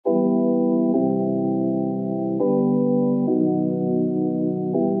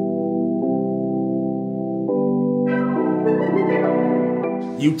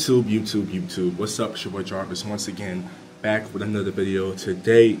YouTube. What's up? It's your boy Jarvis once again, back with another video.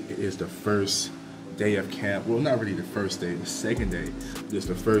 Today is the first day of camp. Well, not really the first day, the second day. It's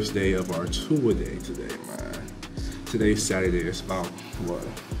the first day of our tour day today, man. Today's Saturday. It's about, what,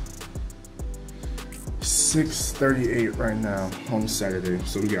 6:38 right now on Saturday.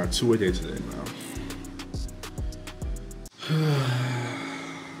 So we got a tour day today, man.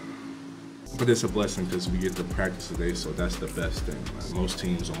 But it's a blessing because we get to practice today, so that's the best thing, man. Most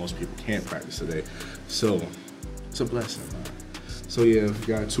teams or most people can't practice today, so it's a blessing, man. So yeah, we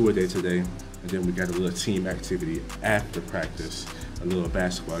got a tour day today, and then we got a little team activity after practice, a little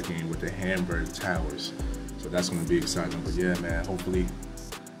basketball game with the Hamburg Towers. So that's gonna be exciting. But yeah, man, hopefully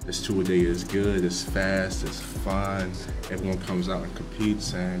this tour day is good, it's fast, it's fun, everyone comes out and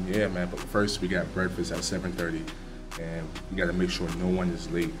competes, and yeah, man. But first we got breakfast at 7:30, and we gotta make sure no one is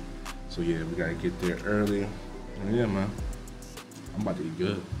late. So yeah, we gotta get there early. And yeah, man, I'm about to eat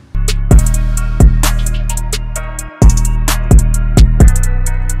good.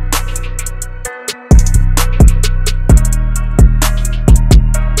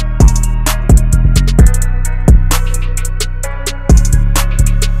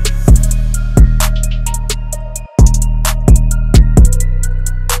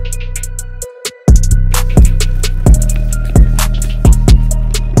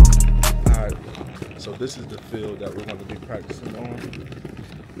 So this is the field that we're going to be practicing on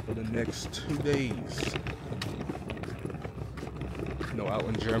for the next 2 days. You know, out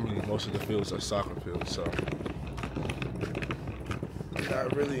in Germany, most of the fields are soccer fields, so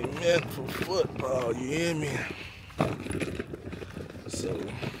not really meant for football, you hear me? So,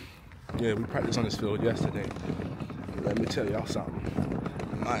 yeah, we practiced on this field yesterday. Let me tell y'all something.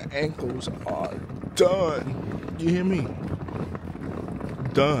 My ankles are done. You hear me?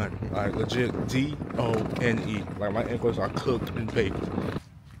 Done. Like legit D-O-N-E. Like my ankles are cooked and baked.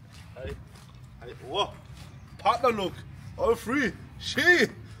 Hey, whoa, partner look, all free.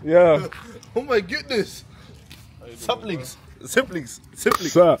 Shit. Yeah. Oh my goodness. Siblings.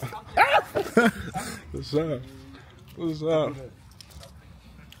 What's up? What's up? What's up?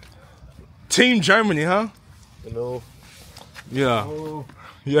 Team Germany, huh? You know. Yeah. Oh.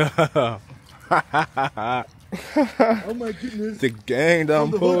 Yeah. Oh my goodness. The gang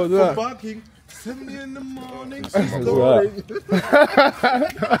done pulled up. Barking. 7 in the morning.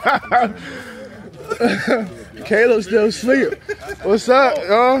 Caleb's still asleep. What's up,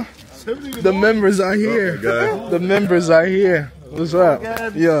 y'all? The members are here. The members are here. What's up?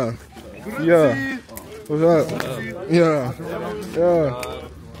 Yeah. Yeah. What's up? Yeah. Yeah.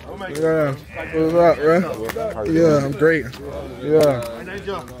 Yeah. What's up, bro? Yeah, I'm great. Yeah.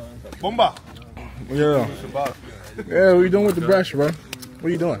 Bomba. Yeah. Yeah, what you doing with the brush, bro? What are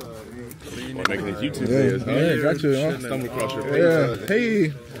you doing? Making these YouTube videos. Yeah, got you. Huh? Stumble across your face. Yeah.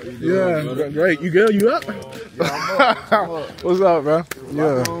 Hey. Yeah. Great. You good? You up? What's up, bro?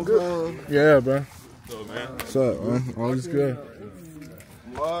 Yeah. Yeah, bro. What's up, man? All is good.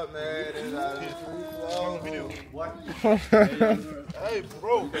 What, man? Hey,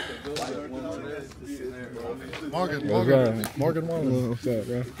 bro. Morgan. What's up,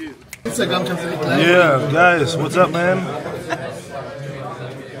 bro? Yeah, guys, what's up, man?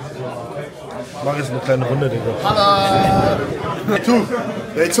 Mach jetzt eine kleine Runde, Digga.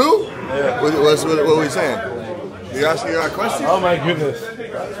 Day two? Yeah. What are we saying? You asking your question? Oh my goodness.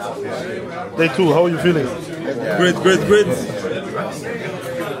 Day 2, how are you feeling? Great.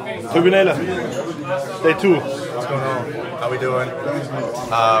 Tribunella. Day 2. What's going on? How we doing?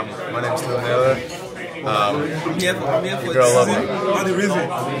 My name's Tribunella. Your girl love me.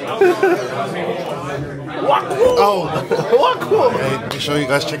 Oh, hey, make sure you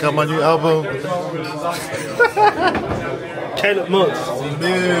guys check out my new album. Caleb Months.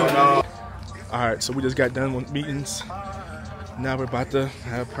 Alright, so we just got done with meetings. Now we're about to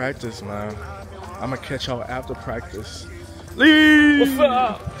have practice, man. I'm gonna catch y'all after practice. Lee! What's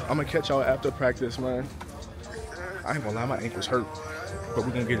up? I'm gonna catch y'all after practice, man. I ain't gonna lie, my ankles hurt. But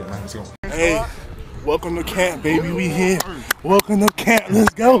we're gonna get it, man. Let's go. Hey, welcome to camp, baby. We here. Welcome to camp.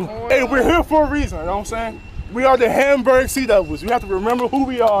 Let's go. Hey, we're here for a reason, you know what I'm saying? We are the Hamburg SeaDevils. We have to remember who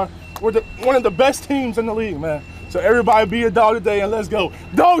we are. We're one of the best teams in the league, man. So everybody be a dog today and let's go.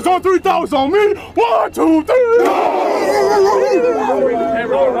 Dogs on 3 dogs on me. 1, 2, 3.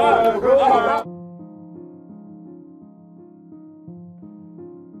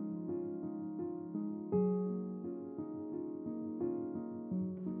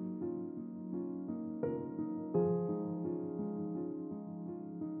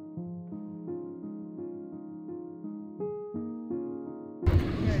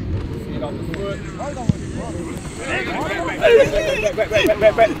 Feet on the foot.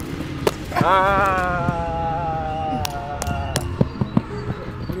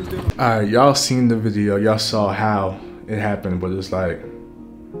 Alright, y'all seen the video, y'all saw how it happened, but it's like,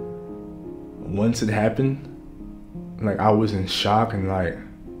 once it happened, like I was in shock and like,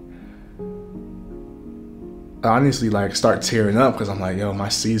 I honestly like start tearing up because I'm like, yo, my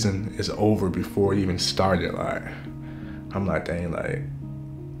season is over before it even started. Like, I'm like, dang, like,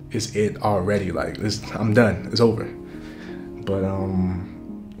 it's it already, like, I'm done, it's over. But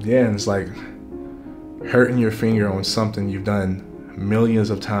yeah, and it's like hurting your finger on something you've done millions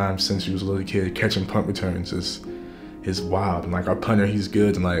of times since you was a little kid. Catching punt returns is wild. And like our punter, he's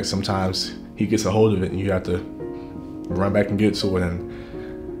good, and like sometimes he gets a hold of it and you have to run back and get to it. And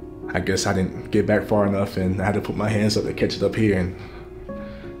I guess I didn't get back far enough and I had to put my hands up to catch it up here, and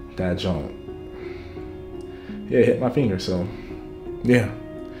that jump, yeah, it hit my finger. So yeah.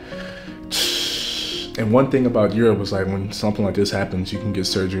 And one thing about Europe was like when something like this happens, you can get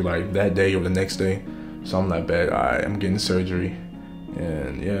surgery like that day or the next day. So I'm like, bet, all right, I'm getting surgery.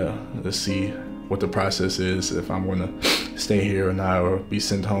 And yeah, let's see what the process is, if I'm gonna stay here or not, or be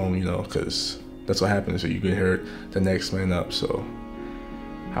sent home, you know, because that's what happens when you get hurt, the next man up. So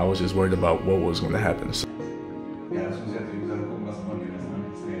I was just worried about what was gonna happen. So,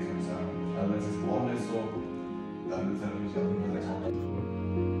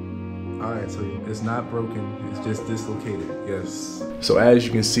 alright, so it's not broken, it's just dislocated, yes. So as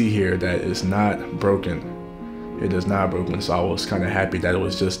you can see here, that it's not broken. It is not broken, so I was kind of happy that it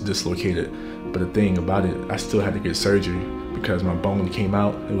was just dislocated. But the thing about it, I still had to get surgery because my bone came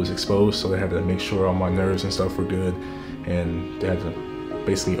out, it was exposed, so they had to make sure all my nerves and stuff were good. And they had to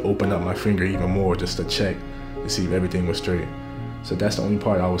basically open up my finger even more just to check to see if everything was straight. So that's the only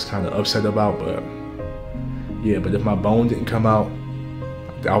part I was kind of upset about, but yeah, but if my bone didn't come out,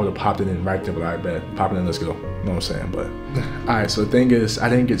 I would have popped it in right there, but I bet, pop it in, let's go. You know what I'm saying? But all right, so the thing is, I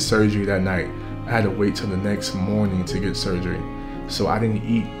didn't get surgery that night. I had to wait till the next morning to get surgery. So I didn't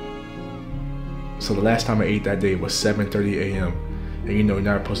eat. So the last time I ate that day was 7:30 a.m. And you know, you're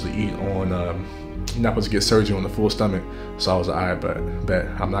not supposed to eat on, you're not supposed to get surgery on the full stomach. So I was like, all right, bet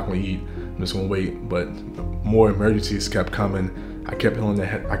I'm not gonna eat. I'm just gonna wait. But more emergencies kept coming. I kept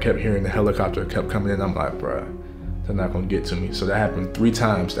hearing the helicopter kept coming in. I'm like, bruh, they're not gonna get to me. So that happened 3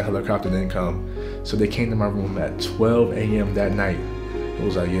 times. The helicopter didn't come. So they came to my room at 12 a.m. that night. It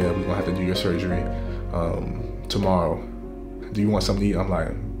was like, yeah, we're gonna have to do your surgery tomorrow. Do you want something to eat? I'm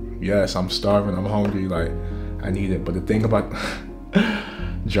like, yes, I'm starving, I'm hungry, like, I need it. But the thing about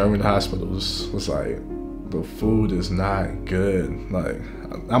German hospitals was like, the food is not good. Like,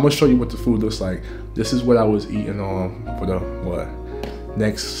 I'm gonna show you what the food looks like. This is what I was eating on for the,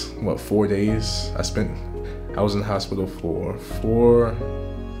 next 4 days. I was in the hospital for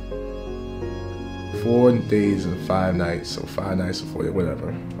 4 days and 5 nights, so 5 nights or 4 days,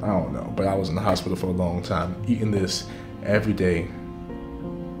 whatever. I don't know, but I was in the hospital for a long time, eating this every day,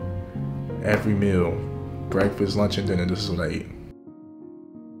 every meal, breakfast, lunch, and dinner. This is what I eat.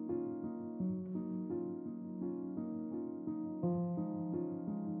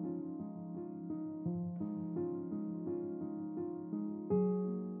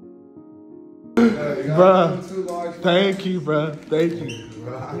 Bruh, thank you, bruh. Thank you.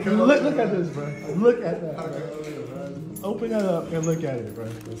 Look at this, bruh. Look at that, bruh. Open that up and look at it,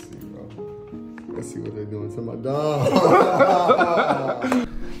 bruh. Let's see, bro. Let's see what they're doing to my dog.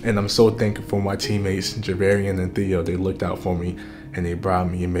 And I'm so thankful for my teammates, Javarian and Theo. They looked out for me and they brought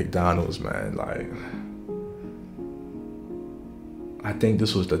me a McDonald's, man. Like, I think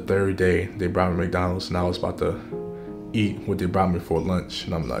this was the 3rd day they brought me McDonald's, and I was about to eat what they brought me for lunch.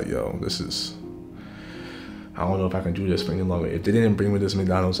 And I'm like, yo, I don't know if I can do this for any longer. If they didn't bring me this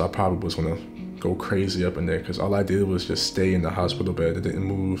McDonald's, I probably was gonna go crazy up in there, because all I did was just stay in the hospital bed. I didn't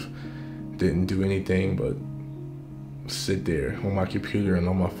move, didn't do anything but sit there on my computer and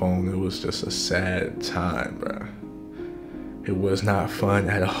on my phone. It was just a sad time, bro. It was not fun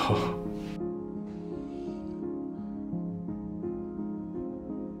at all.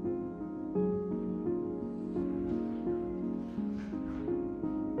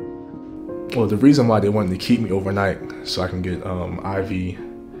 Well, the reason why they wanted to keep me overnight so I can get IV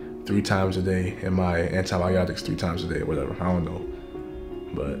 3 times a day and my antibiotics 3 times a day, whatever, I don't know.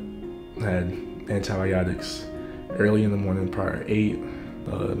 But I had antibiotics early in the morning, probably 8,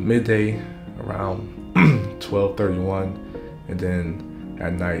 midday around 12:31, and then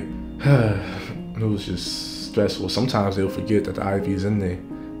at night, it was just stressful. Sometimes they'll forget that the IV's in there,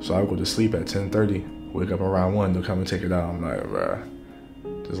 so I'll go to sleep at 10:30, wake up around 1, they'll come and take it out. I'm like, bruh,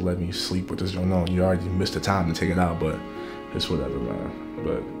 just let me sleep with this going on. You already missed the time to take it out, but it's whatever, man.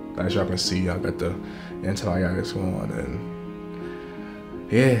 But as y'all can see, I got the antibiotics going, and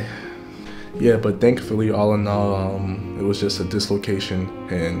yeah, but thankfully, all in all, it was just a dislocation,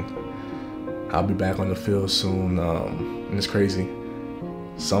 and I'll be back on the field soon. And it's crazy.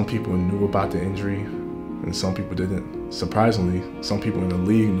 Some people knew about the injury, and some people didn't. Surprisingly, some people in the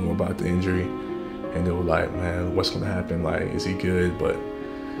league knew about the injury, and they were like, man, what's gonna happen? Like, is he good? But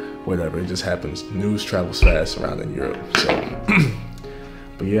whatever, it just happens. News travels fast around in Europe, so.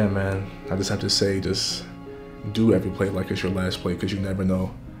 But yeah, man, I just have to say, just do every play like it's your last play, because you never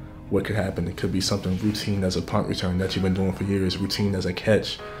know what could happen. It could be something routine as a punt return that you've been doing for years, routine as a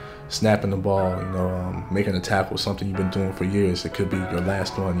catch, snapping the ball, you know, making a tackle, something you've been doing for years. It could be your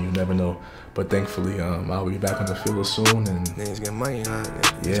last one, you never know. But thankfully, I'll be back on the field soon, and niggas get money, huh?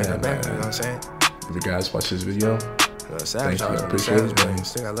 yeah, back, man. You know what I'm saying? If you guys watch this video, thank you, I appreciate it, man.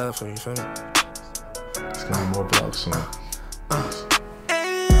 Still got love for you, feel me? It's gonna be more vlogs soon.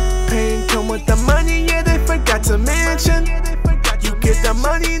 Pain come with the money, yeah, they forgot to mention. You get the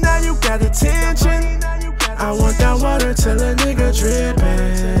money, now you got attention. I want that water till a nigga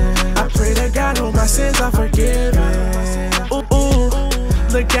drippin'. I pray to God all my sins are forgiven. Ooh,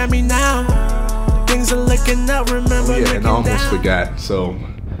 look at me now. Things are looking up, remember yeah, and I almost down. forgot. So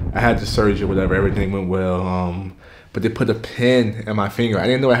I had the surgery, whatever, everything went well. But they put a pin in my finger. I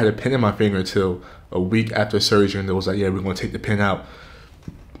didn't know I had a pin in my finger until a week after surgery, and they was like, yeah, we're gonna take the pin out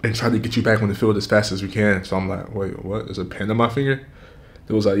and try to get you back on the field as fast as we can. So I'm like, wait, what? There's a pin in my finger?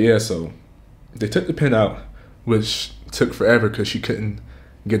 It was like, yeah. So they took the pin out, which took forever because she couldn't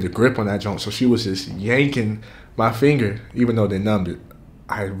get the grip on that joint. So she was just yanking my finger, even though they numbed it.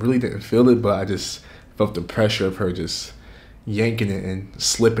 I really didn't feel it, but I just felt the pressure of her just yanking it and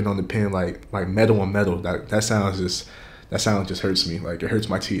slipping on the pin like metal on metal. That sound just hurts me. Like, it hurts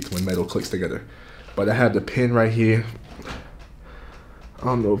my teeth when metal clicks together. But I have the pin right here. I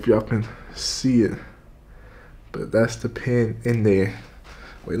don't know if y'all can see it, but that's the pin in there.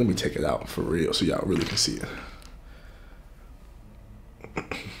 Wait, let me take it out for real so y'all really can see it.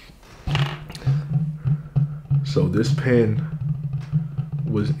 So this pin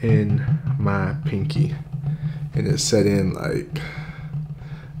was in my pinky, and it set in like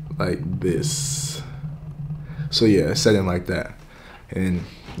this. So yeah, it set in like that, and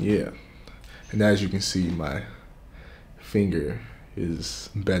yeah, and as you can see, my finger is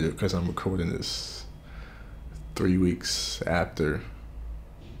better because I'm recording this 3 weeks after,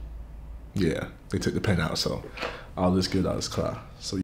 yeah, they took the pen out. So all is good, all is clear. So